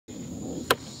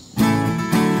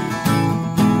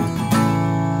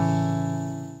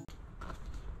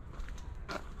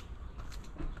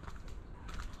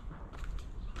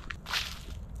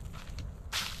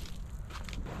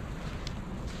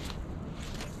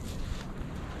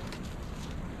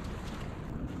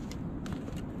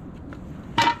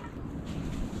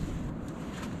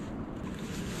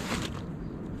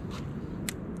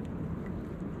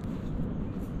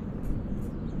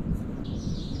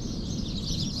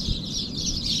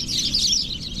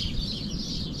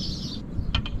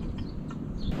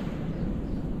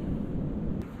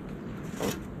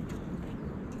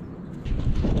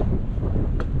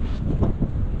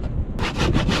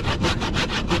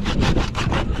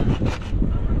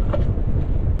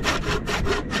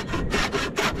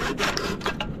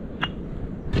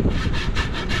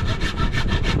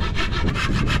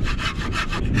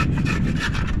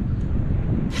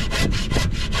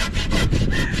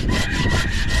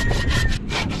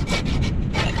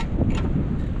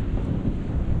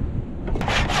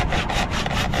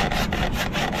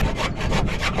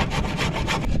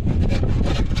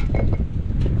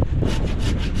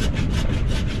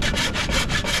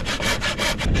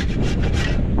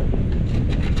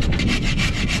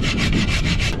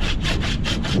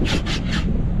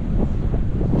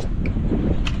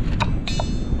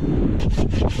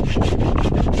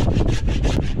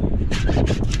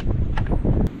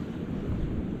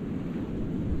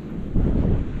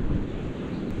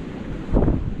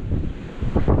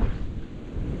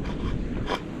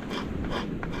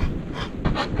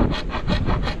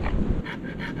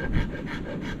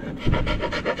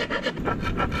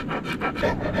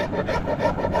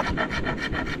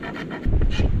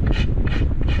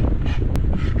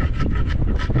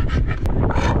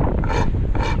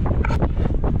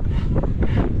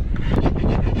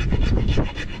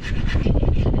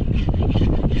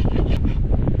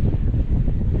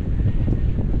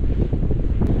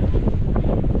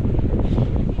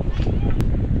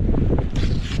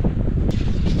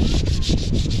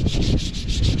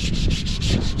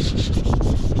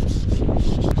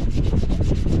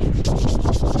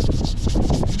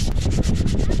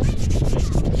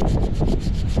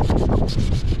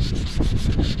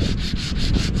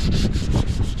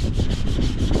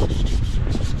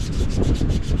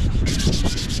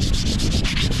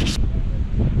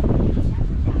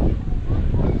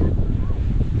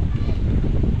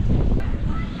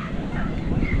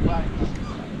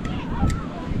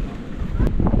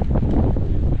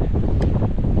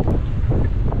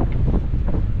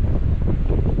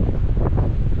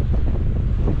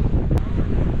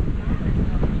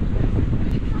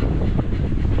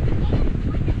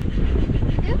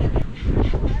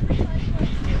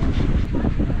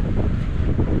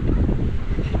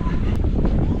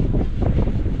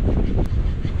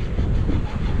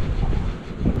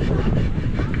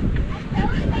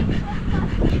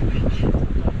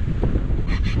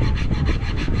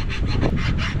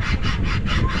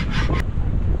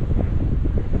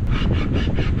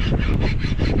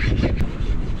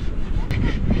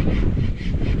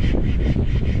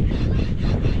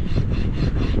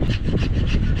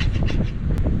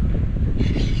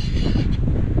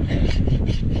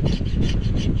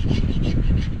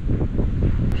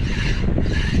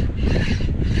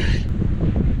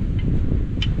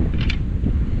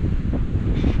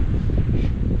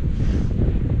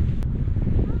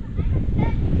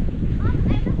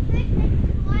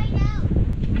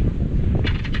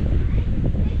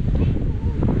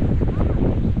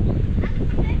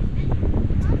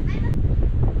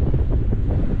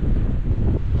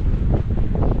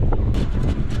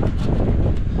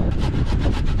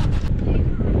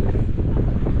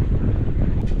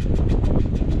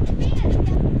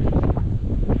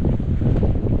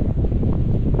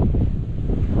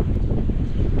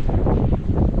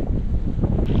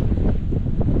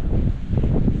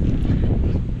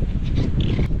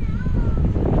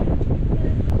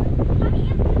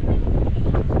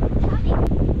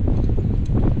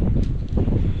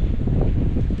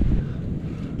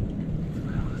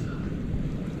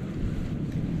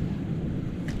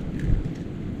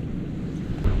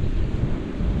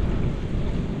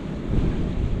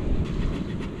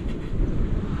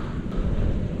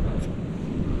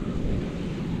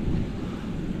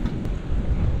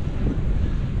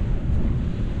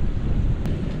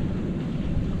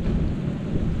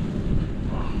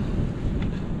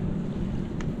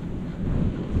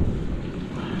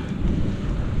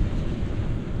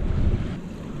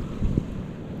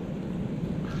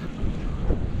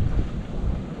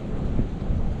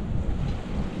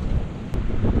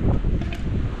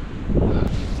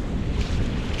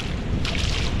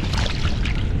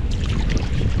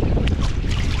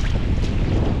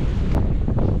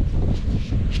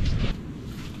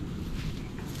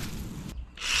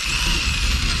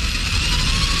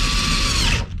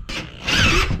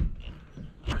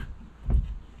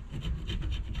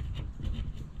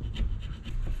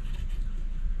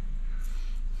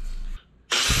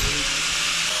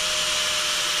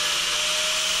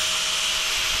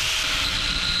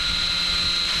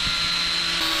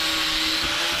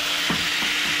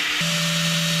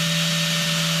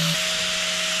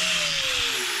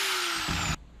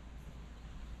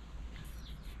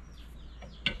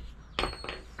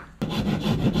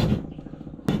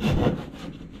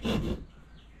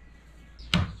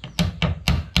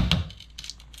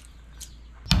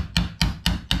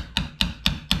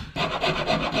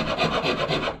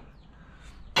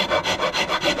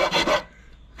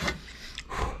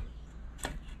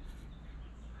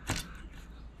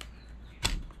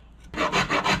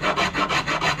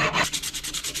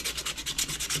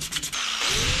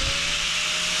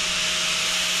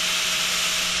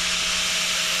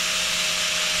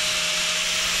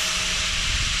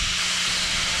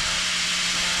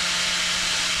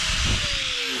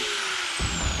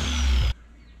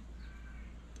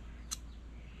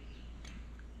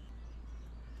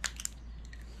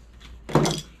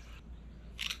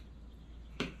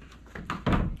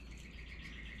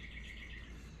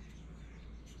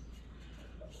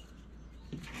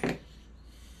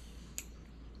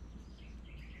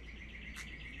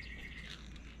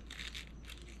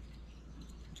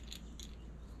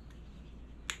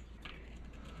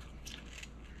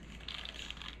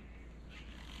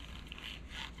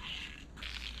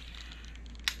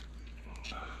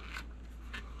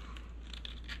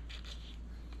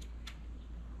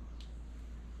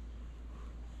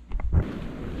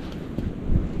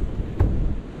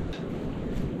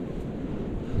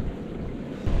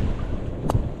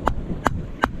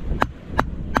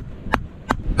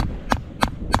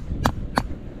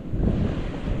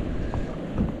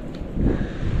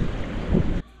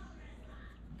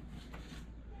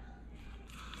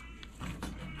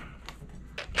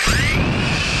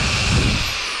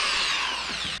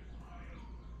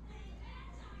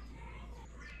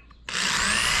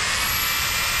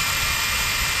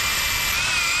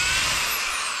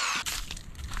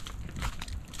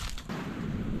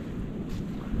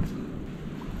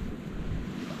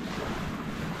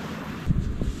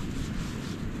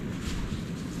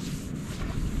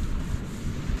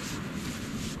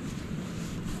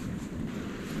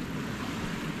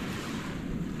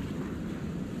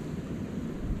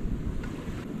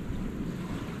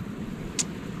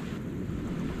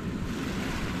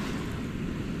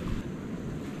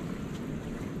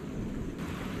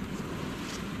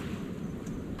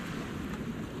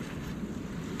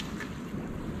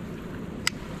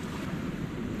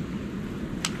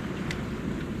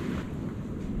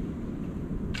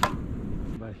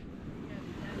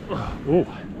Oh.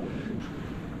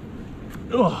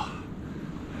 Oh.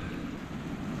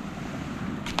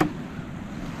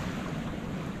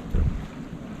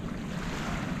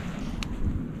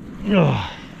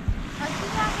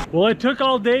 Well, it took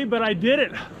all day, but I did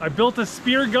it. I built a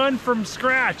spear gun from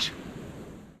scratch.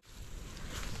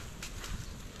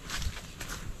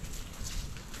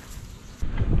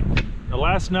 Now,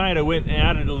 last night I went and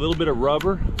added a little bit of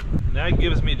rubber, and that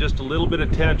gives me just a little bit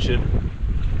of tension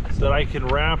so that I can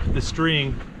wrap the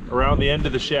string around the end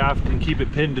of the shaft and keep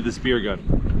it pinned to the spear gun.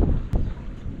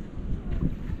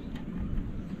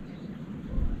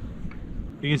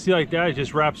 You can see like that, it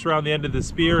just wraps around the end of the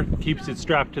spear, keeps it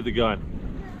strapped to the gun.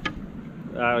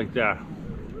 Like that.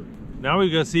 Now we're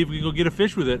gonna see if we can go get a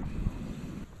fish with it.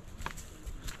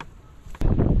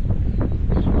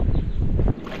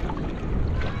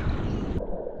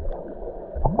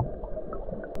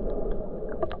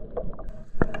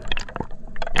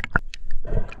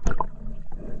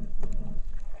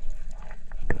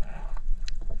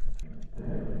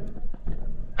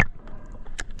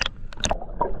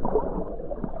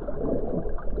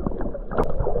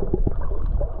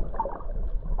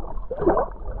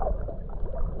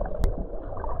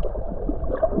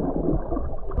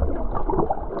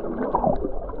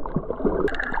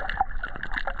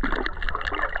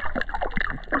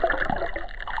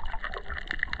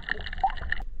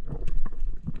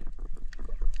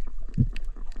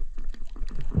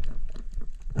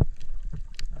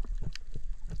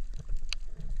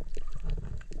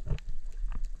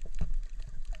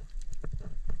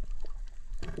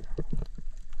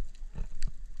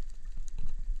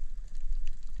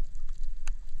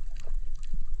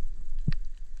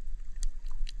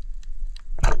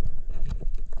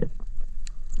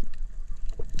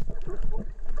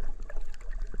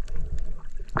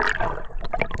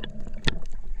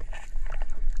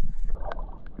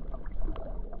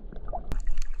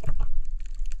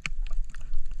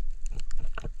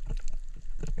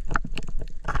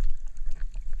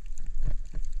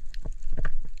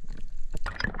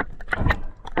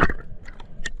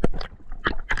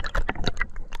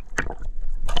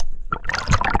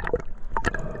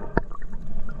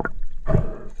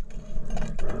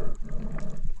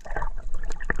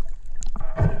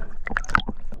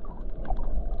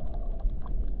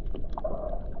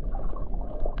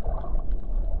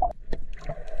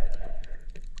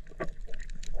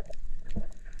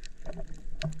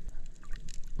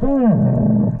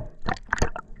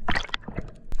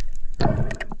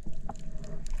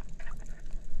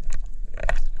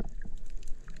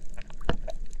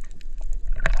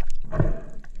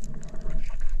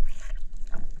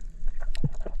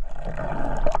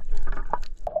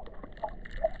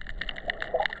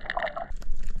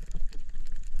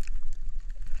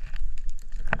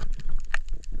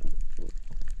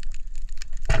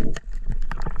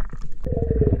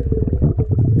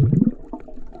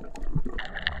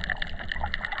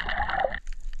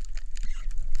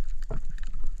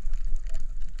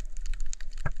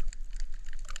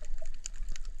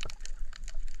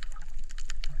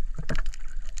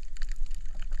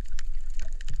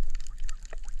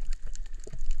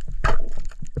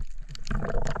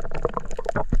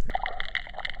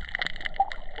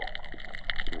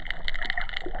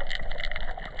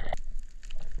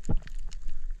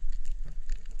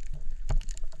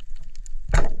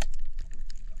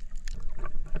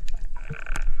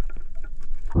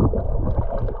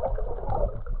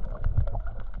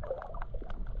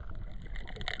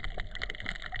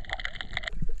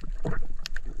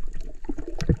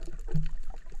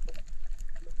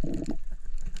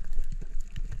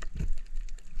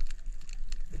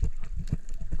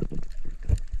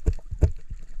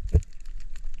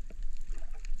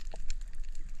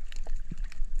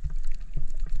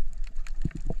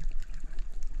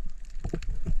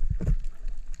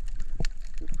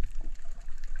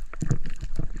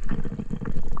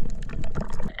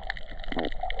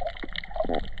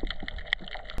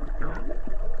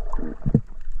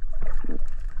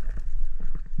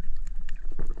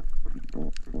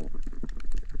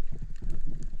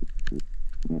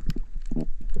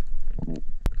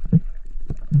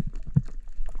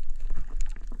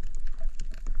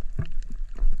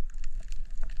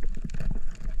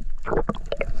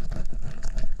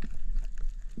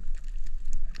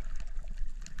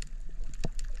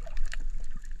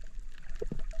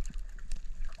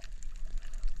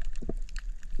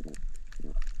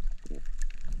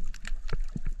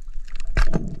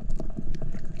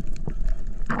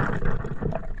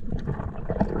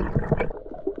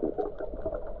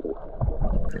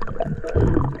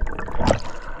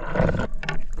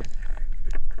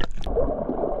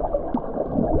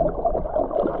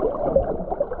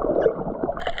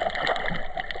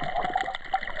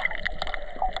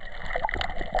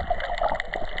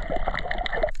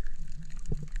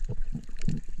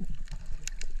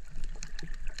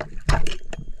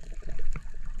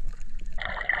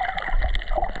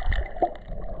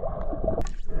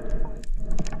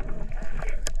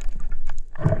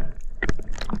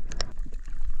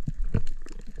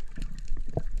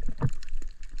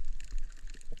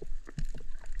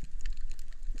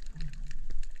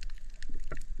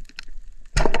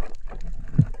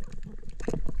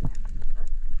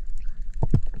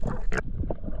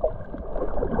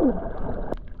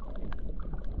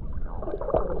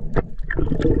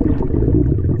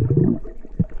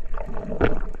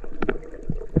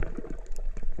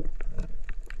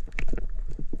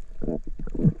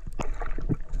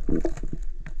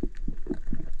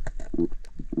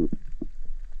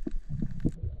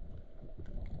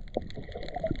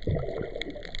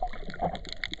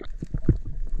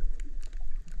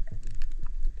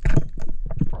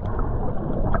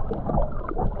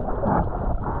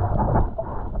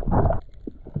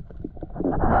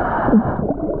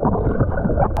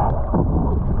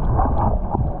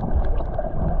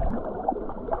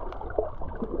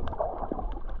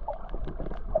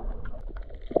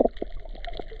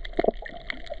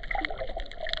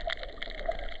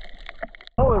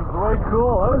 That was way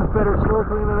cool. That was better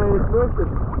snorkeling than I expected.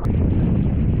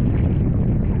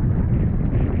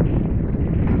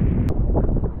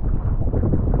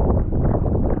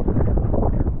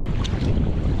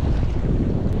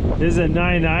 This is a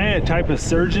 9-eye, a type of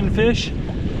surgeon fish.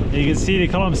 And you can see they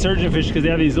call them surgeon fish because they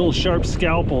have these little sharp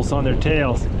scalpels on their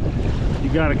tails. You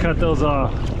got to cut those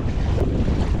off.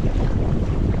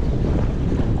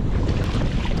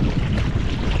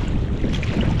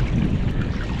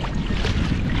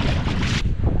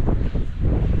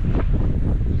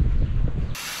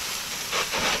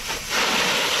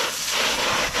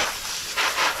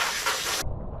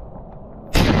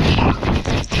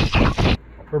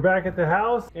 We're back at the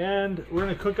house and we're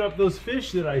gonna cook up those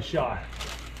fish that I shot.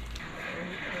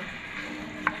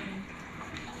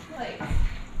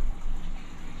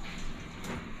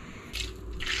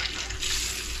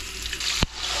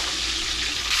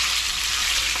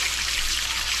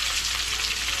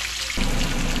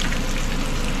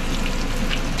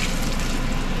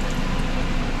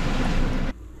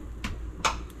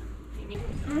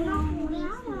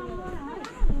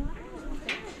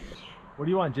 What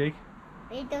do you want, Jake?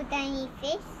 Little tiny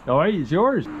fish. All right, it's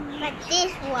yours. But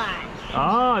this one.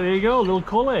 Ah, there you go, little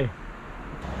Kole.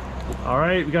 All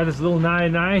right, we got this little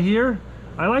 9-eye here.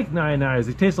 I like 9-eyes.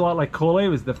 They taste a lot like Kole. It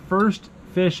was the first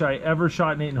fish I ever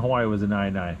shot and ate in Hawaii was a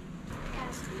 9-eye.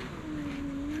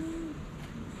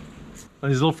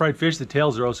 These little fried fish, the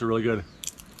tails are also really good.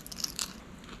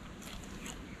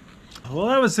 Well,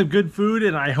 that was some good food,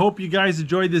 and I hope you guys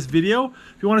enjoyed this video.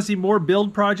 If you want to see more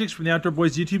build projects from the Outdoor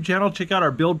Boys YouTube channel, check out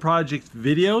our build projects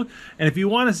video. And if you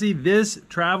want to see this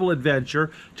travel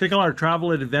adventure, check out our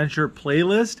travel adventure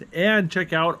playlist and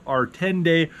check out our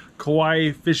 10-day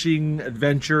Kauai fishing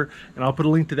adventure. And I'll put a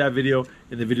link to that video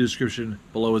in the video description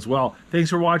below as well. Thanks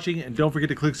for watching, and don't forget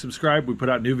to click subscribe. We put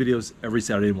out new videos every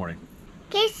Saturday morning.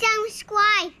 Click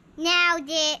subscribe now,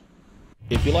 Dick.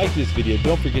 If you like this video,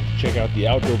 don't forget to check out the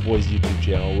Outdoor Boys YouTube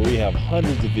channel where we have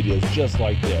hundreds of videos just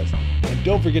like this. And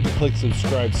don't forget to click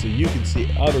subscribe so you can see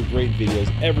other great videos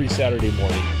every Saturday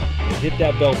morning. And hit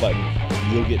that bell button so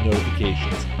you'll get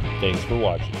notifications. Thanks for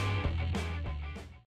watching.